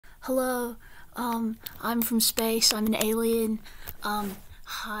hello, I'm from space, I'm an alien,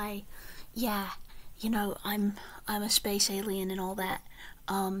 hi, yeah, I'm a space alien and all that.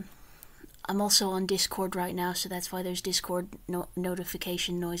 I'm also on Discord right now, so that's why there's Discord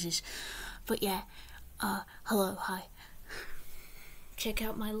notification noises. But yeah, hello, hi. Check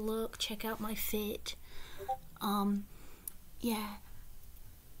out my look, check out my fit. Yeah.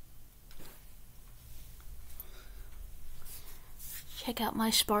 Check out my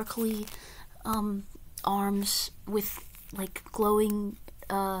sparkly, arms with, like, glowing,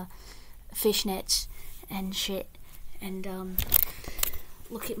 fishnets and shit. And,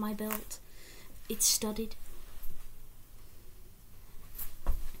 look at my belt. It's studded.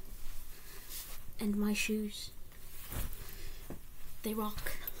 And my shoes. They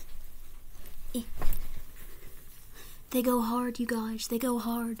rock. They go hard, you guys. They go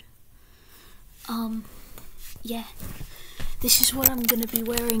hard. Yeah. This is what I'm gonna be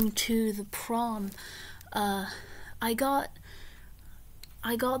wearing to the prom. I got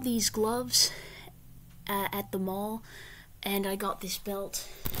these gloves at the mall, and I got this belt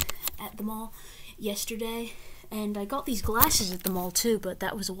at the mall yesterday, and I got these glasses at the mall too, but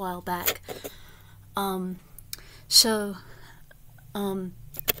that was a while back.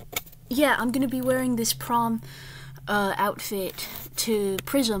 Yeah, I'm gonna be wearing this prom outfit to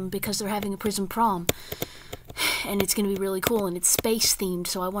Prism because they're having a Prism prom, and it's gonna be really cool, and it's space themed,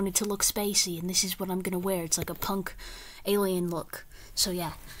 so I wanted to look spacey, and this is what I'm gonna wear. It's like a punk alien look. So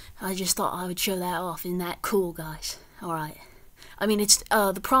yeah, I just thought I would show that off. Isn't that cool, guys? Alright. I mean, it's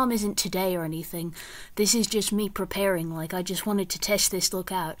the prom isn't today or anything. This is just me preparing. Like, I just wanted to test this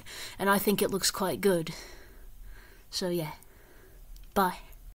look out, and I think it looks quite good. So yeah. Bye.